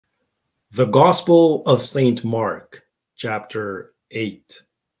The Gospel of St. Mark, chapter 8.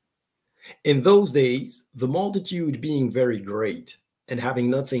 In those days, the multitude being very great, and having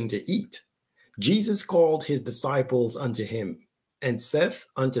nothing to eat, Jesus called his disciples unto him, and saith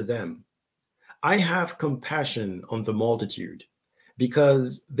unto them, I have compassion on the multitude,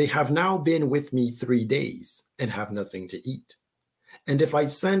 because they have now been with me 3 days, and have nothing to eat. And if I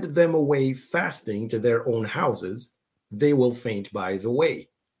send them away fasting to their own houses, they will faint by the way.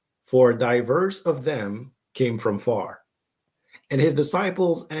 For divers of them came from far. And his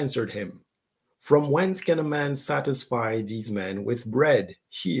disciples answered him, From whence can a man satisfy these men with bread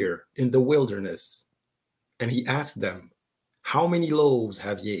here in the wilderness? And he asked them, How many loaves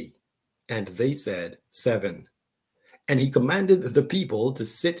have ye? And they said, 7. And he commanded the people to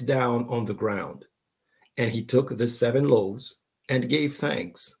sit down on the ground. And he took the 7 loaves, and gave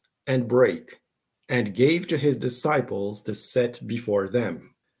thanks, and brake, and gave to his disciples to set before them.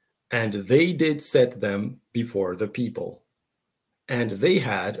 And they did set them before the people. And they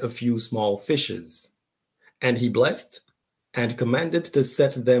had a few small fishes. And he blessed, and commanded to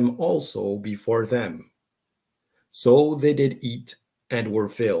set them also before them. So they did eat, and were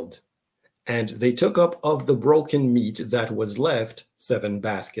filled. And they took up of the broken meat that was left 7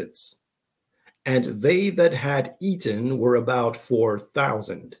 baskets. And they that had eaten were about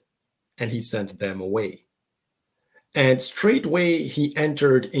 4,000. And he sent them away. And straightway he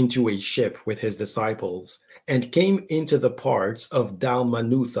entered into a ship with his disciples, and came into the parts of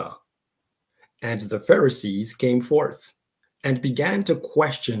Dalmanutha. And the Pharisees came forth, and began to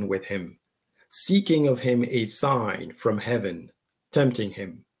question with him, seeking of him a sign from heaven, tempting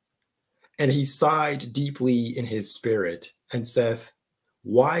him. And he sighed deeply in his spirit, and saith,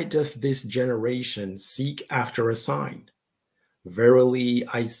 Why doth this generation seek after a sign? Verily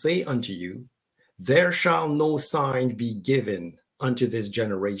I say unto you, there shall no sign be given unto this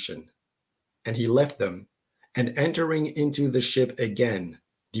generation. And he left them, and entering into the ship again,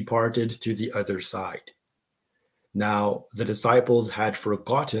 departed to the other side. Now the disciples had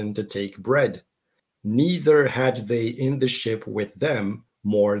forgotten to take bread, neither had they in the ship with them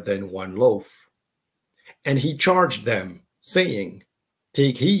more than 1 loaf. And he charged them, saying,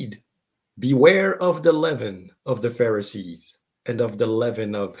 Take heed, beware of the leaven of the Pharisees, and of the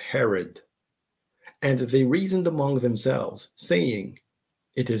leaven of Herod. And they reasoned among themselves, saying,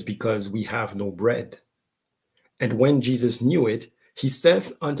 It is because we have no bread. And when Jesus knew it, he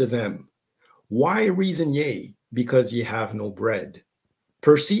saith unto them, Why reason ye, because ye have no bread?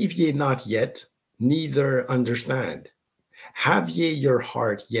 Perceive ye not yet, neither understand? Have ye your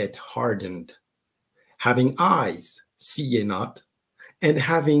heart yet hardened? Having eyes, see ye not? And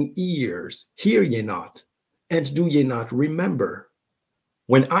having ears, hear ye not? And do ye not remember?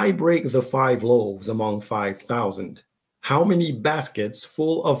 When I break the 5 loaves among 5,000, how many baskets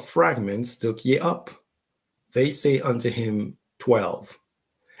full of fragments took ye up? They say unto him, 12.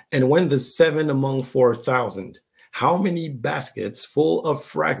 And when the 7 among 4,000, how many baskets full of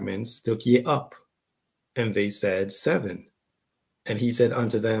fragments took ye up? And they said, 7. And he said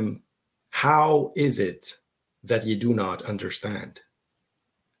unto them, How is it that ye do not understand?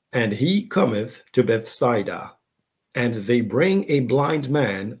 And he cometh to Bethsaida, and they bring a blind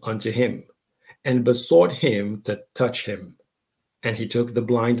man unto him, and besought him to touch him. And he took the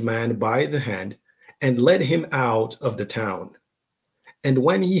blind man by the hand, and led him out of the town. And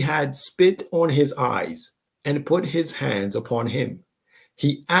when he had spit on his eyes, and put his hands upon him,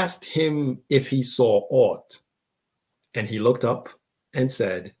 he asked him if he saw aught. And he looked up, and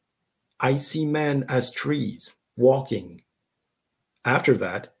said, I see men as trees, walking. After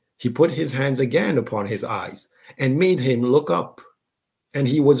that, he put his hands again upon his eyes, and made him look up. And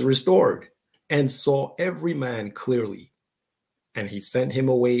he was restored, and saw every man clearly. And he sent him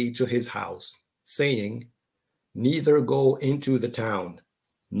away to his house, saying, Neither go into the town,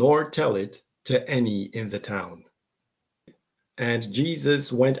 nor tell it to any in the town. And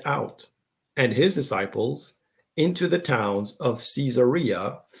Jesus went out, and his disciples, into the towns of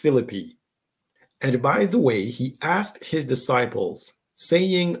Caesarea Philippi. And by the way he asked his disciples,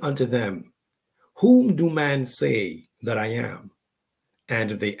 saying unto them, Whom do men say that I am?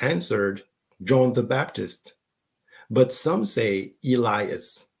 And they answered, John the Baptist. But some say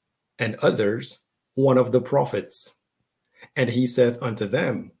Elias, and others, one of the prophets. And he saith unto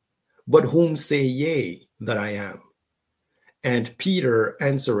them, But whom say ye that I am? And Peter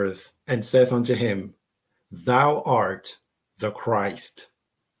answereth, and saith unto him, Thou art the Christ.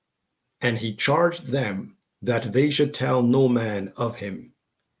 And he charged them that they should tell no man of him.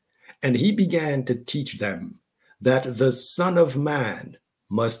 And he began to teach them that the Son of Man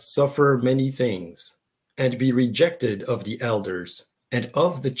must suffer many things, and be rejected of the elders, and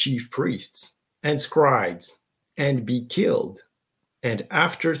of the chief priests and scribes, and be killed, and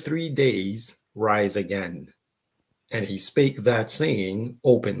after 3 days rise again. And he spake that saying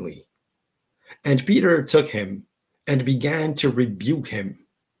openly. And Peter took him and began to rebuke him.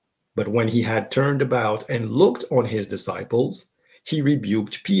 But when he had turned about and looked on his disciples, he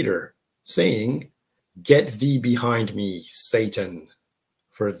rebuked Peter, saying, Get thee behind me, Satan,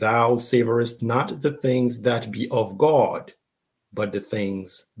 for thou savorest not the things that be of God, but the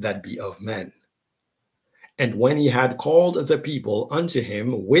things that be of men. And when he had called the people unto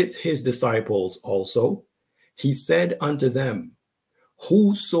him with his disciples also, he said unto them,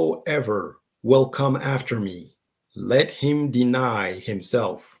 Whosoever will come after me, let him deny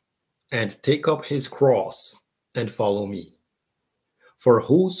himself, and take up his cross, and follow me. For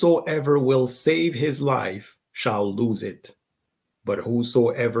whosoever will save his life shall lose it. But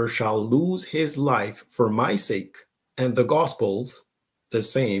whosoever shall lose his life for my sake and the gospel's, the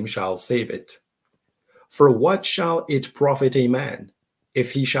same shall save it. For what shall it profit a man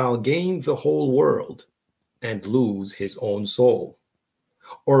if he shall gain the whole world and lose his own soul?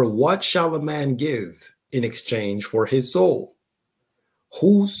 Or what shall a man give in exchange for his soul?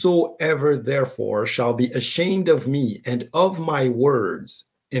 Whosoever therefore shall be ashamed of me and of my words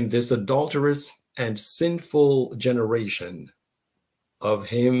in this adulterous and sinful generation, of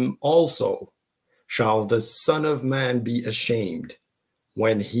him also shall the Son of Man be ashamed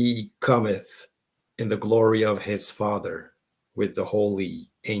when he cometh in the glory of his Father with the holy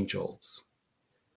angels.